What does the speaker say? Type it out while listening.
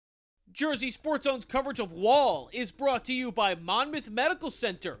Jersey Sports Zone's coverage of Wall is brought to you by Monmouth Medical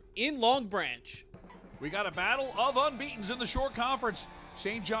Center in Long Branch. We got a battle of unbeatens in the short conference.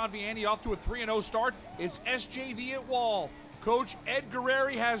 St. John Vianney off to a 3-0 start. It's SJV at Wall. Coach Ed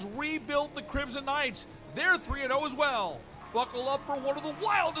Guerreri has rebuilt the Crimson Knights. They're 3-0 as well. Buckle up for one of the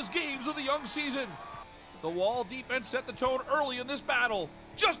wildest games of the young season. The Wall defense set the tone early in this battle.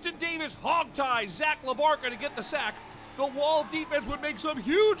 Justin Davis hog-ties Zach LaBarca to get the sack. The Wall defense would make some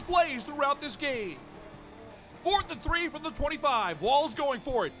huge plays throughout this game. 4th and 3 from the 25. Wall's going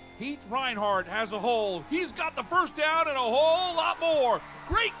for it. Heath Reinhardt has a hold. He's got the first down and a whole lot more.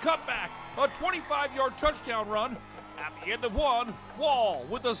 Great cutback. A 25-yard touchdown run. At the end of one, Wall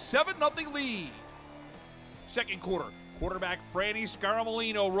with a 7-0 lead. Second quarter. Quarterback Franny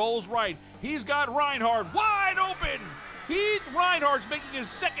Scaramolino rolls right. He's got Reinhardt wide open. Heath Reinhardt's making his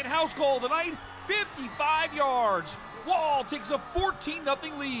second house call of the night. 55 yards. Wall takes a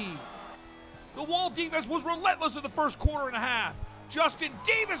 14-0 lead. The Wall defense was relentless in the first quarter and a half. Justin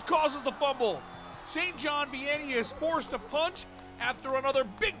Davis causes the fumble. St. John Vianney is forced to punt after another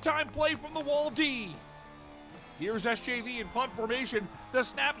big-time play from the Wall D. Here's SJV in punt formation. The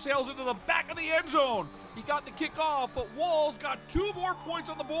snap sails into the back of the end zone. He got the kick off, but Wall's got 2 more points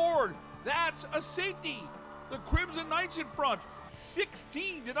on the board. That's a safety. The Crimson Knights in front,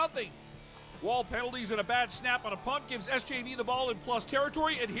 16-0. Wall penalties and a bad snap on a punt gives SJV the ball in plus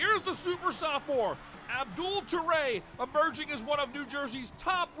territory, and here's the super sophomore, Abdul Toure, emerging as one of New Jersey's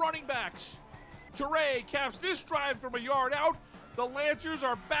top running backs. Toure caps this drive from a yard out. The Lancers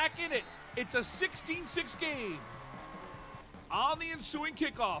are back in it. It's a 16-6 game. On the ensuing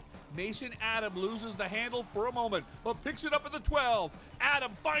kickoff, Mason Adam loses the handle for a moment, but picks it up at the 12.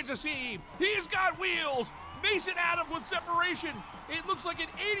 Adam finds a seam. He's got wheels. Mason Adam with separation. It looks like an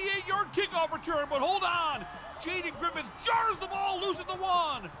 88-yard kickoff return, but hold on. Jaden Griffith jars the ball loose at the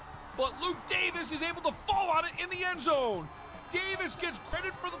 1. But Luke Davis is able to fall on it in the end zone. Davis gets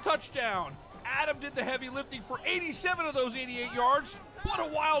credit for the touchdown. Adam did the heavy lifting for 87 of those 88 yards. What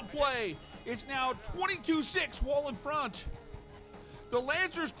a wild play. It's now 22-6, Wall in front. The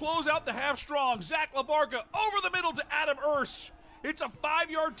Lancers close out the half strong. Zach LaBarca over the middle to Adam Urs. It's a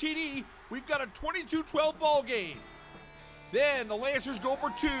 5-yard TD. We've got a 22-12 ball game. Then the Lancers go for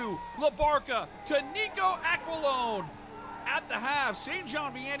 2. LaBarca to Nico Aquilone. At the half, St.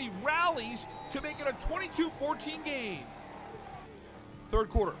 John Vianney rallies to make it a 22-14 game. Third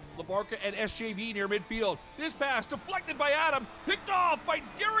quarter, LaBarca and SJV near midfield. This pass deflected by Adam, picked off by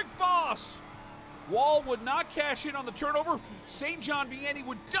Derek Boss. Wall would not cash in on the turnover. St. John Vianney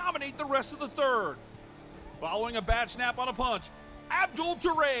would dominate the rest of the third. Following a bad snap on a punt, Abdul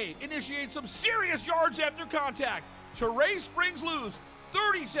Toure initiates some serious yards after contact. Toure springs loose,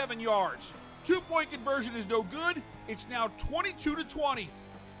 37 yards. 2-point conversion is no good. It's now 22-20.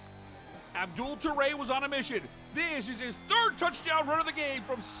 Abdul Toure was on a mission. This is his third touchdown run of the game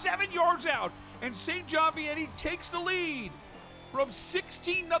from 7 yards out, and St. John Vianney takes the lead. From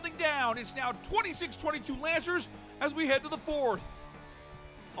 16-0 down, it's now 26-22 Lancers as we head to the fourth.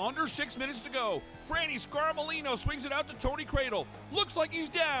 Under 6 minutes to go. Franny Scaramolino swings it out to Tony Cradle. Looks like he's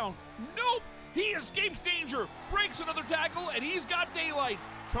down. Nope! He escapes danger, breaks another tackle, and he's got daylight.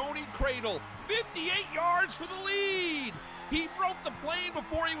 Tony Cradle, 58 yards for the lead. He broke the plane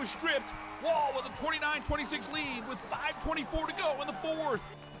before he was stripped. Wall with a 29-26 lead with 5:24 to go in the fourth.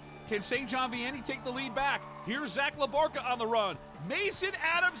 Can St. John Vianney take the lead back? Here's Zach LaBarca on the run. Mason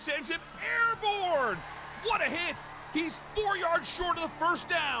Adams sends him airborne. What a hit. He's 4 yards short of the first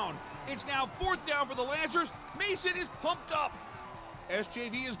down. It's now 4th down for the Lancers. Mason is pumped up.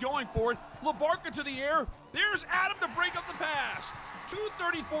 SJV is going for it. LaBarca to the air. There's Adam to break up the pass.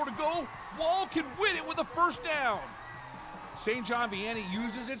 2:34 to go. Wall can win it with a first down. St. John Vianney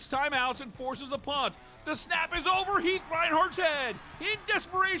uses its timeouts and forces a punt. The snap is over Heath Reinhardt's head. In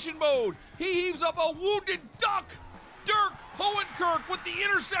desperation mode, he heaves up a wounded duck. Dirk Hohenkirk with the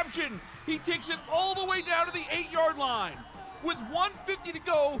interception. He takes it all the way down to the 8-yard line. With 1:50 to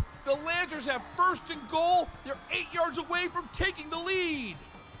go, the Lancers have first and goal. They're 8 yards away from taking the lead.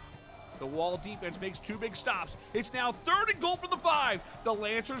 The Wall defense makes 2 big stops. It's now 3rd and goal from the 5. The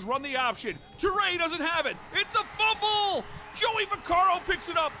Lancers run the option. Toure doesn't have it. It's a fumble. Joey Vaccaro picks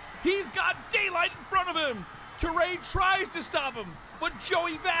it up. He's got daylight in front of him. Toure tries to stop him, but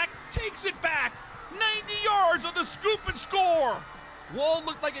Joey Vac takes it back. 90 yards on the scoop and score. Wall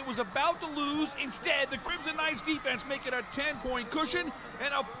looked like it was about to lose. Instead, the Crimson Knights defense make it a 10-point cushion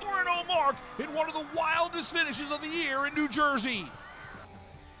and a 4-0 mark in one of the wildest finishes of the year in New Jersey.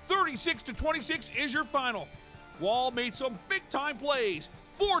 36-26 is your final. Wall made some big-time plays.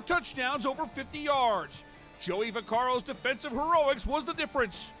 4 touchdowns over 50 yards. Joey Vaccaro's defensive heroics was the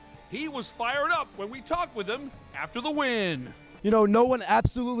difference. He was fired up when we talked with him after the win. You know,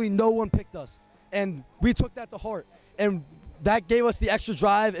 absolutely no one picked us. And we took that to heart. And that gave us the extra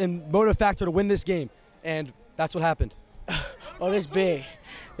drive and motive factor to win this game. And that's what happened. Oh, this big.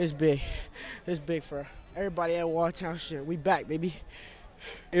 This big. This big for everybody at Watertown. Shit, we back, baby.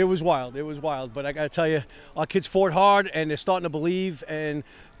 It was wild. It was wild. But I got to tell you, our kids fought hard, and they're starting to believe, and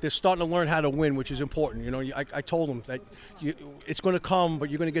they're starting to learn how to win, which is important. You know, I told them that it's going to come, but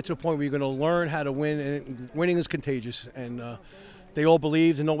you're going to get to a point where you're going to learn how to win, and winning is contagious. And they all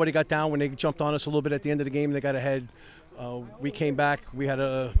believed, and nobody got down when they jumped on us a little bit at the end of the game. They got ahead. We came back. We had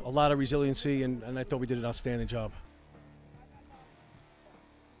a lot of resiliency, and I thought we did an outstanding job.